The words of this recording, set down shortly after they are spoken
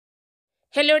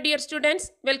Hello dear students,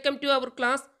 welcome to our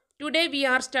class. Today we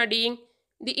are studying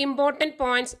the important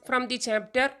points from the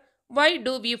chapter Why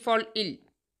Do We Fall Ill?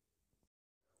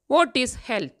 What is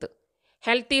health?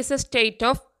 Health is a state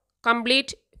of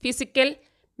complete physical,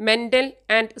 mental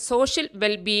and social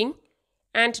well-being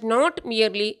and not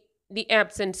merely the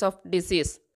absence of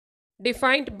disease,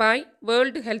 defined by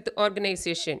World Health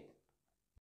Organization.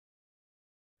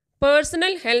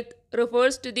 Personal health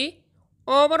refers to the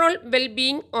overall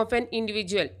well-being of an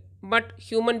individual, but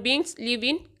human beings live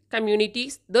in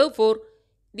communities. Therefore,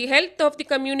 the health of the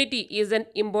community is an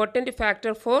important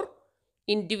factor for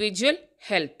individual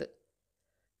health.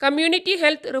 Community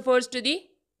health refers to the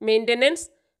maintenance,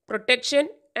 protection,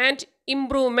 and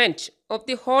improvement of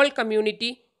the whole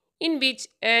community in which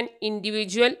an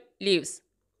individual lives.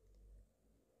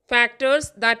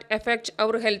 Factors that affect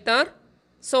our health are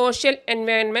social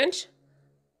environment,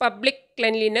 public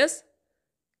cleanliness,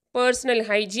 personal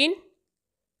hygiene,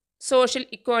 social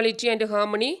equality and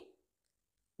harmony,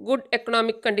 good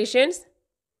economic conditions,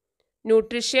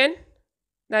 nutrition,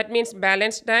 that means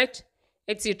balanced diet,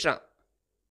 etc.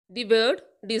 The word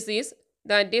disease,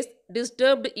 that is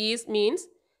disturbed ease, means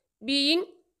being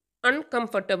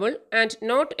uncomfortable and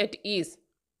not at ease.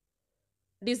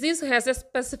 Disease has a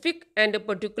specific and a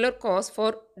particular cause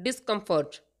for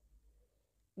discomfort.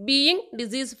 Being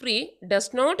disease-free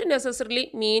does not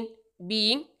necessarily mean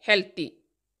being healthy.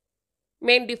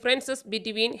 Main differences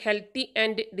between healthy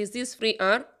and disease-free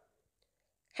are: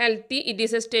 healthy, it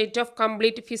is a state of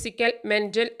complete physical,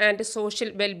 mental and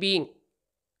social well-being.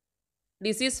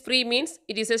 Disease-free means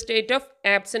it is a state of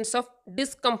absence of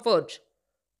discomfort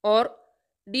or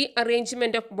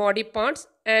dearrangement of body parts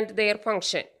and their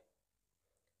function.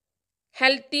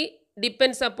 Healthy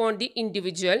depends upon the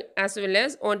individual as well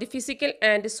as on the physical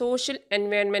and social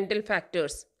environmental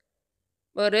factors,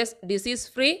 whereas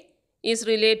disease-free is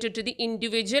related to the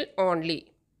individual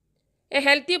only. A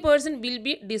healthy person will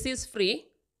be disease-free,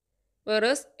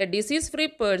 whereas a disease-free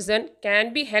person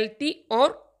can be healthy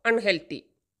or unhealthy.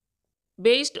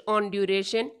 Based on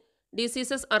duration,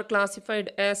 diseases are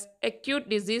classified as acute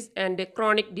disease and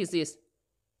chronic disease.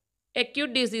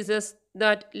 Acute diseases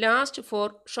that last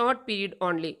for short period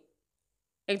only.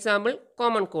 Example,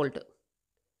 common cold.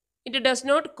 It does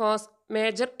not cause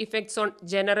major effects on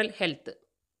general health.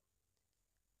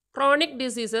 Chronic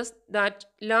diseases that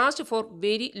last for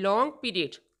very long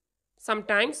period,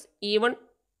 sometimes even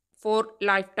for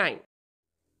lifetime.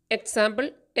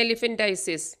 Example,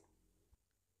 elephantiasis.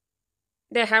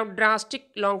 They have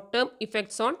drastic long-term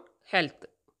effects on health.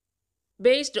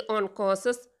 Based on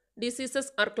causes,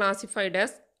 diseases are classified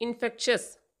as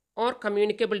infectious or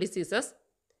communicable diseases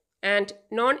and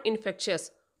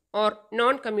non-infectious or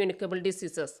non-communicable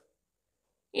diseases.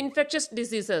 Infectious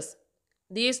diseases.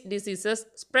 These diseases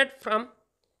spread from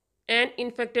an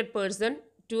infected person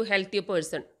to a healthy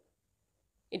person.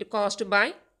 It is caused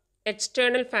by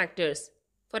external factors,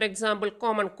 for example,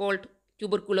 common cold,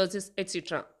 tuberculosis,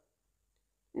 etc.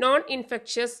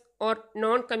 Non-infectious or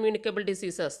non-communicable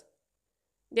diseases.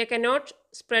 They cannot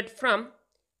spread from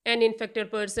an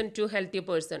infected person to a healthy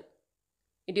person.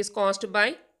 It is caused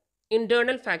by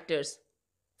internal factors.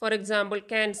 For example,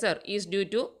 cancer is due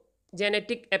to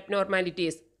genetic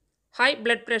abnormalities. High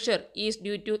blood pressure is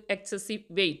due to excessive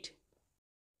weight.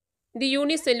 The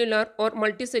unicellular or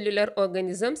multicellular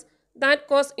organisms that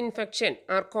cause infection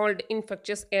are called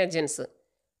infectious agents.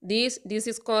 These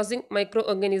disease-causing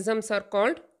microorganisms are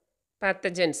called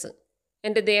pathogens,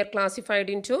 and they are classified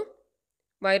into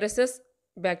viruses,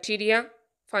 bacteria,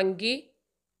 fungi,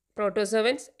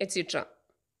 protozoans, etc.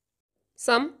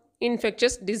 Some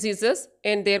infectious diseases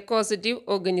and their causative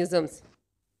organisms.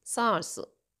 SARS,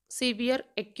 severe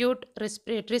acute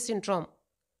respiratory syndrome,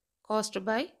 caused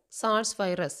by SARS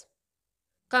virus.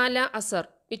 Kala Asar,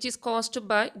 which is caused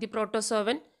by the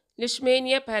protozoan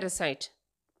Leishmania parasite.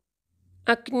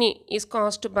 Acne is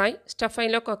caused by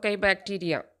Staphylococci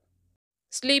bacteria.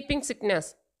 Sleeping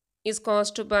sickness is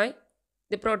caused by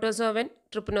the protozoan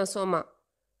Trypanosoma,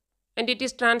 and it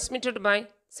is transmitted by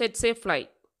tsetse fly.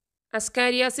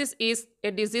 Ascariasis is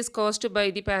a disease caused by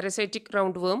the parasitic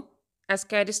roundworm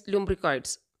Ascaris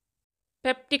lumbricoides.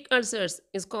 Peptic ulcers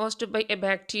is caused by a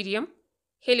bacterium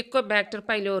Helicobacter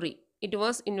pylori. It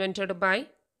was invented by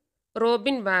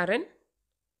Robin Warren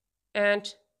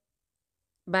and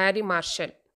Barry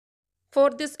Marshall. For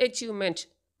this achievement,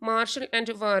 Marshall and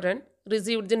Warren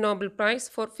received the Nobel Prize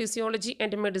for Physiology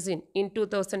and Medicine in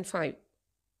 2005.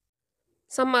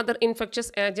 Some other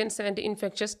infectious agents and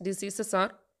infectious diseases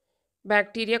are: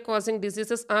 bacteria causing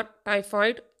diseases are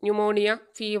typhoid, pneumonia,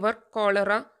 fever,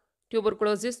 cholera,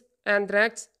 tuberculosis,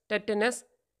 anthrax, tetanus,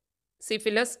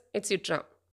 syphilis, etc.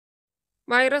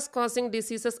 Virus causing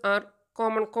diseases are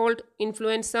common cold,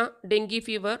 influenza, dengue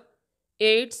fever,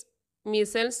 AIDS,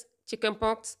 measles,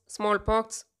 chickenpox,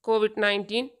 smallpox,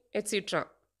 COVID-19, etc.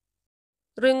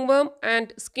 Ringworm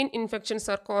and skin infections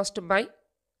are caused by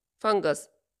fungus.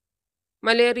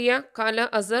 Malaria, Kala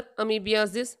Azar,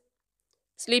 amoebiasis,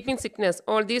 sleeping sickness,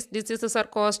 all these diseases are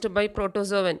caused by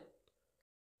protozoan.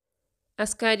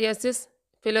 Ascariasis,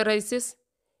 filariasis,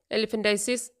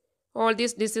 elephantiasis, all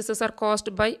these diseases are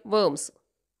caused by worms.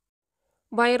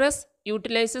 Virus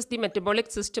utilizes the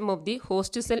metabolic system of the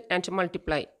host cell and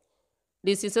multiply.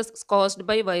 Diseases caused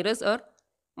by virus are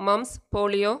mumps,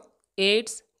 polio,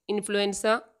 AIDS,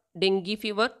 influenza, dengue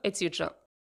fever, etc.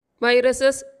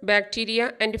 Viruses,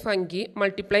 bacteria and fungi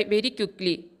multiply very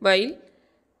quickly while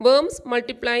worms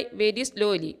multiply very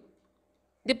slowly.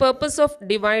 The purpose of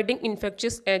dividing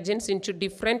infectious agents into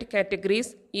different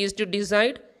categories is to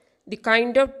decide the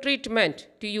kind of treatment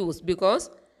to use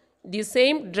because the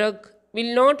same drug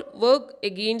will not work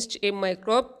against a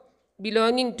microbe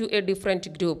belonging to a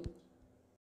different group.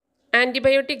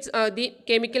 Antibiotics are the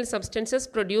chemical substances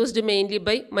produced mainly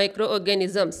by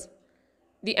microorganisms.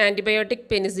 The antibiotic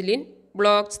penicillin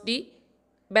blocks the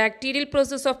bacterial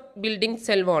process of building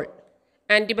cell wall.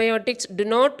 Antibiotics do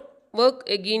not work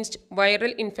against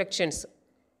viral infections.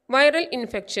 Viral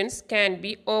infections can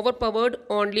be overpowered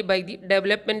only by the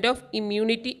development of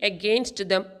immunity against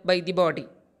them by the body.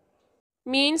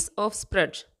 Means of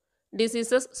spread.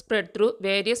 Diseases spread through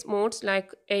various modes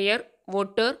like air,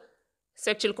 water,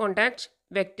 sexual contact,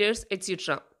 vectors,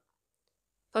 etc.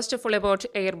 First of all, about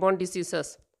airborne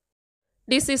diseases.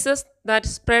 Diseases that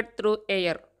spread through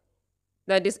air,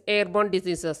 that is airborne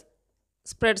diseases,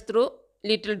 spreads through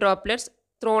little droplets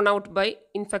thrown out by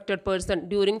infected person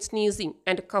during sneezing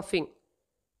and coughing.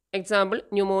 Example,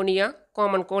 pneumonia,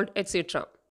 common cold, etc.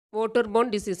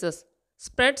 Waterborne diseases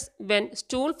spreads when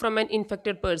stool from an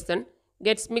infected person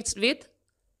gets mixed with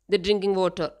the drinking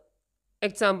water.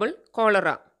 Example,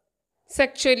 cholera.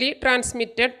 Sexually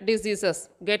transmitted diseases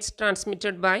gets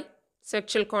transmitted by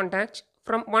sexual contact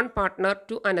from one partner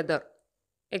to another.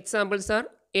 Examples are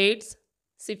AIDS,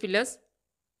 syphilis,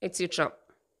 etc.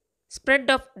 Spread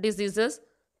of diseases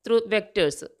through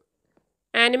vectors.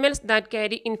 Animals that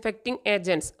carry infecting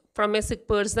agents from a sick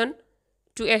person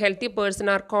to a healthy person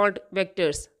are called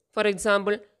vectors. For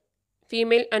example,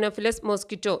 female Anopheles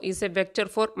mosquito is a vector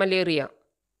for malaria.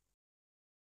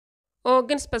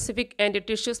 Organ-specific and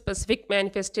tissue-specific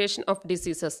manifestation of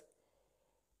diseases.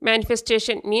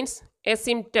 Manifestation means a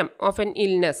symptom of an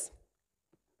illness.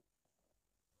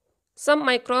 Some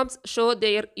microbes show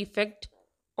their effect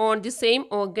on the same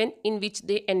organ in which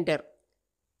they enter.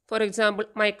 For example,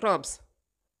 microbes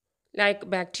like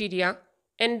bacteria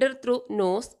enter through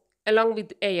nose along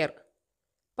with air,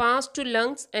 pass to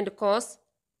lungs and cause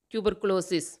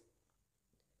tuberculosis,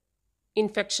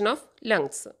 infection of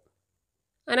lungs.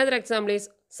 Another example is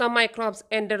some microbes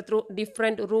enter through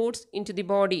different routes into the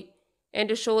body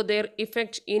and show their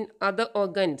effect in other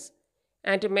organs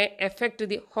and may affect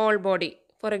the whole body.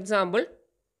 For example,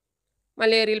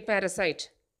 malarial parasite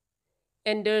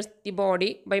enters the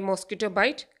body by mosquito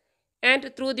bite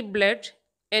and through the blood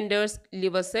enters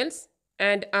liver cells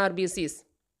and RBCs.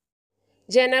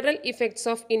 General effects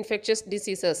of infectious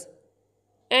diseases.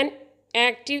 An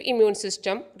active immune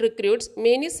system recruits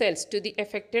many cells to the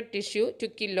affected tissue to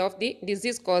kill off the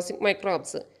disease-causing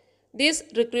microbes. This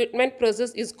recruitment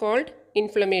process is called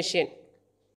inflammation.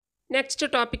 Next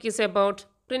topic is about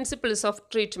principles of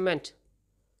treatment.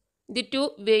 The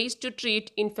two ways to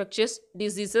treat infectious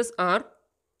diseases are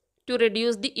to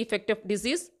reduce the effect of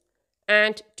disease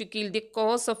and to kill the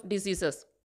cause of diseases.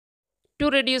 To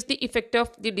reduce the effect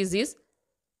of the disease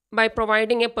by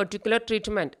providing a particular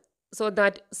treatment so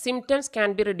that symptoms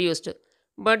can be reduced,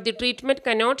 but the treatment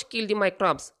cannot kill the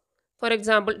microbes. For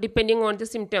example, depending on the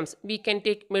symptoms, we can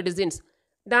take medicines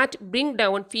that bring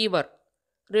down fever,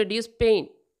 reduce pain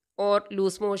or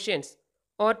lose motions,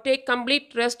 or take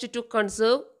complete rest to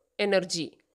conserve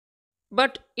energy.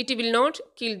 But it will not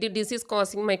kill the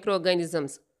disease-causing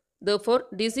microorganisms. Therefore,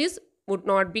 disease would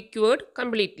not be cured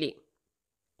completely.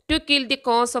 To kill the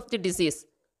cause of the disease,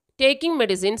 taking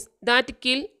medicines that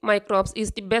kill microbes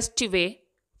is the best way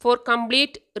for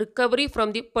complete recovery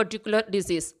from the particular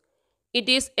disease. It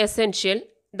is essential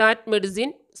that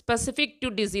medicine specific to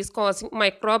disease-causing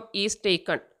microbe is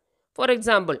taken. For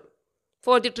example,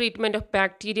 for the treatment of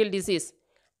bacterial disease,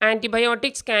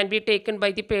 antibiotics can be taken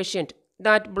by the patient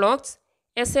that blocks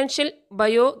essential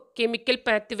biochemical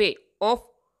pathway of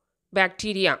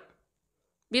bacteria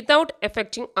without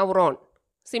affecting our own.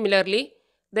 Similarly,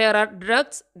 there are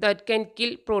drugs that can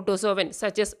kill protozoan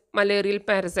such as malarial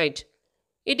parasite.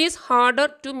 It is harder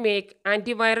to make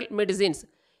antiviral medicines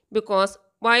because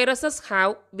viruses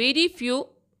have very few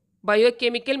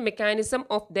biochemical mechanisms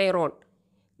of their own.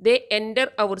 They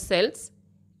enter our cells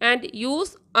and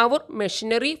use our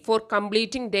machinery for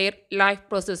completing their life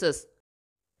processes.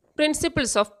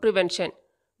 Principles of prevention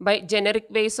by generic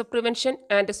ways of prevention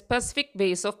and specific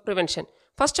ways of prevention.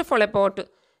 First of all, about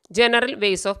general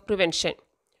ways of prevention.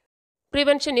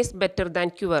 Prevention is better than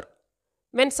cure.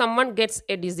 When someone gets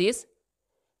a disease,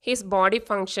 his body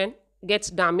function gets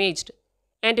damaged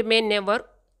and may never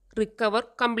recover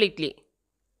completely.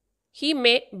 He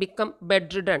may become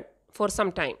bedridden for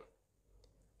some time.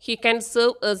 He can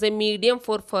serve as a medium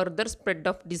for further spread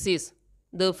of disease.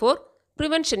 Therefore,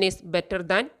 prevention is better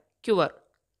than cure.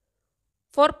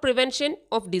 For prevention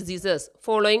of diseases,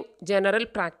 following general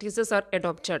practices are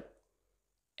adopted.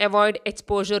 Avoid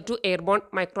exposure to airborne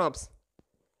microbes.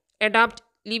 Adapt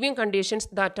living conditions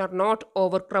that are not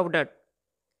overcrowded.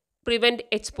 Prevent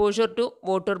exposure to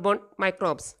waterborne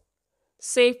microbes.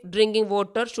 Safe drinking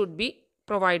water should be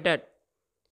provided.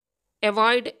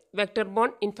 Avoid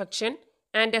vector-borne infection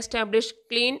and establish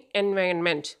clean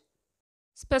environment.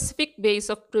 Specific ways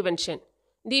of prevention.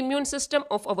 The immune system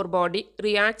of our body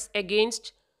reacts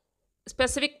against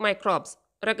specific microbes,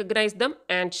 recognize them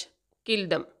and kill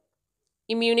them.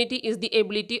 Immunity is the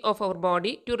ability of our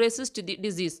body to resist the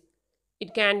disease.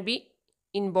 It can be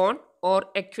inborn or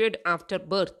acquired after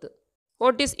birth.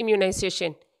 What is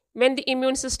immunization? When the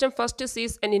immune system first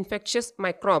sees an infectious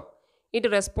microbe, it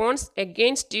responds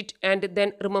against it and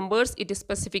then remembers it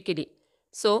specifically.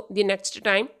 So, the next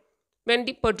time, when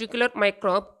the particular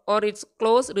microbe or its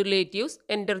close relatives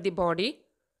enter the body,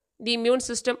 the immune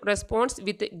system responds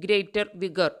with greater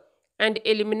vigor and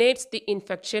eliminates the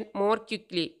infection more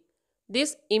quickly.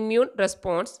 This immune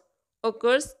response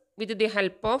occurs with the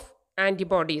help of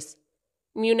antibodies.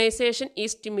 Immunization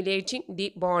is stimulating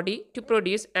the body to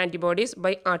produce antibodies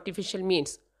by artificial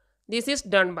means. This is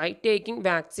done by taking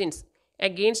vaccines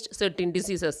against certain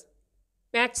diseases.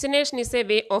 Vaccination is a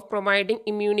way of providing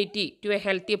immunity to a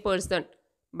healthy person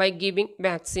by giving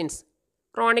vaccines.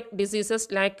 Chronic diseases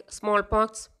like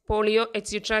smallpox, polio,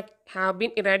 etc. have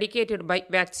been eradicated by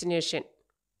vaccination.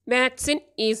 Vaccine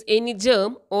is any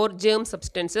germ or germ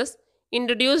substances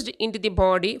introduced into the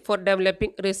body for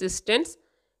developing resistance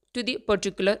to the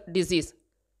particular disease.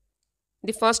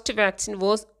 The first vaccine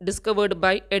was discovered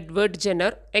by Edward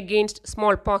Jenner against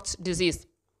smallpox disease.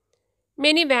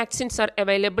 Many vaccines are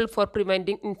available for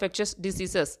preventing infectious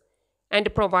diseases and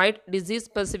provide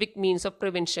disease-specific means of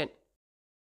prevention.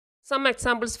 Some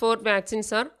examples for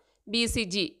vaccines are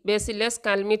BCG, Bacillus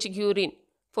calmette-guerin,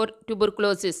 for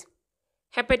tuberculosis,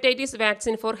 hepatitis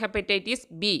vaccine for hepatitis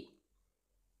B,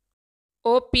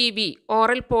 OPV,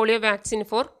 oral polio vaccine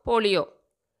for polio,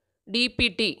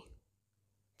 DPT,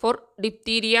 for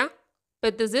diphtheria,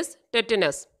 pertussis,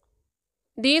 tetanus.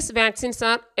 These vaccines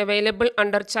are available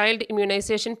under Child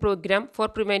Immunization Program for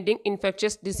preventing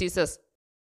infectious diseases.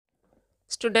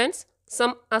 Students,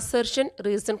 some assertion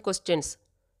reason questions.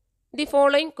 The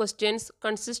following questions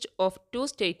consist of two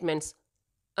statements,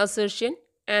 assertion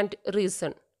and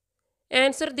reason.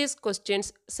 Answer these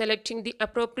questions selecting the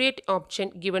appropriate option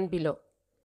given below.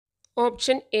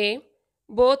 Option A,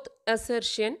 both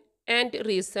assertion and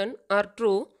reason are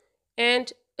true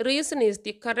and reason is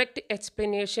the correct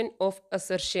explanation of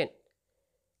assertion.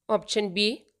 Option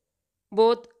B,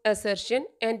 both assertion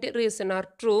and reason are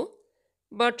true,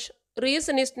 but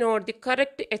reason is not the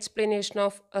correct explanation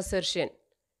of assertion.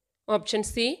 Option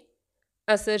C,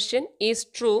 assertion is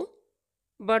true,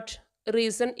 but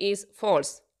reason is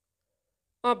false.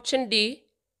 Option D,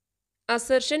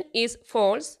 assertion is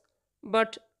false,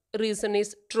 but reason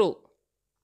is true.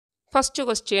 First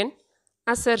question,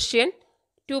 assertion,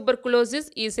 tuberculosis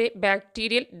is a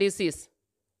bacterial disease.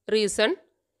 Reason,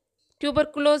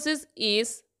 tuberculosis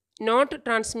is not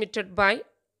transmitted by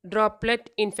droplet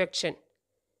infection.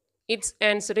 Its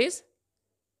answer is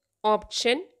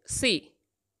option C.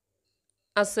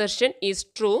 Assertion is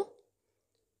true,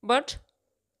 but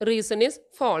reason is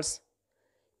false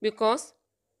because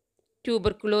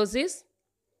tuberculosis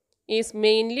is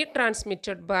mainly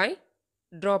transmitted by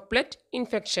droplet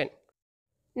infection.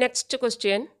 Next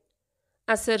question,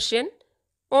 assertion,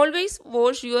 always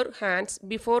wash your hands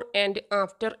before and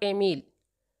after a meal.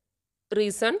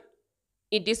 Reason,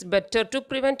 it is better to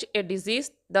prevent a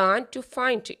disease than to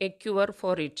find a cure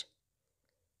for it.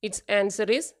 Its answer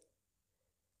is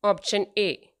option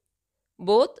A.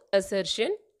 Both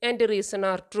assertion and reason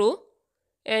are true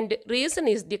and reason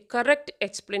is the correct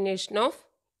explanation of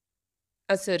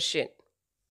assertion.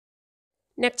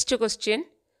 Next question,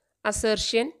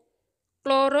 assertion,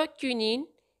 chloroquine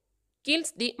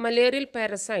kills the malarial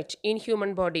parasite in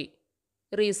human body.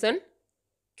 Reason: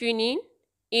 quinine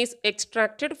is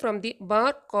extracted from the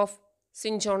bark of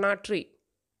cinchona tree.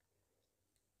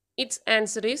 Its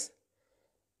answer is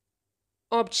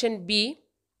option B.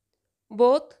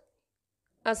 Both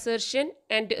assertion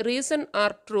and reason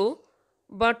are true,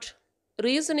 but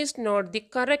reason is not the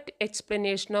correct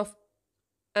explanation of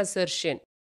assertion.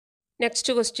 Next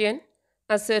question.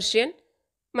 Assertion: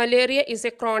 malaria is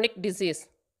a chronic disease.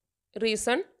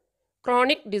 Reason: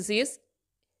 chronic disease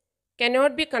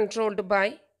cannot be controlled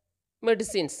by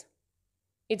medicines.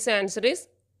 Its answer is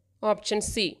option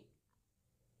C.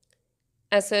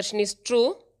 Assertion is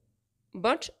true,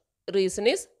 but reason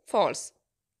is false,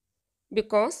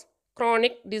 because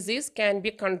chronic disease can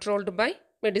be controlled by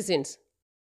medicines.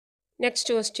 Next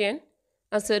question.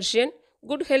 Assertion: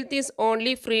 good health is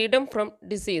only freedom from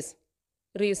disease.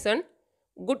 Reason: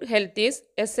 good health is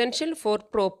essential for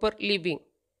proper living.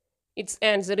 Its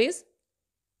answer is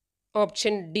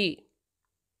option D.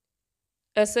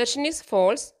 Assertion is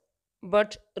false,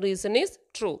 but reason is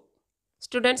true.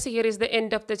 Students, here is the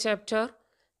end of the chapter.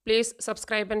 Please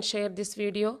subscribe and share this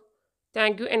video.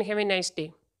 Thank you and have a nice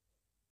day.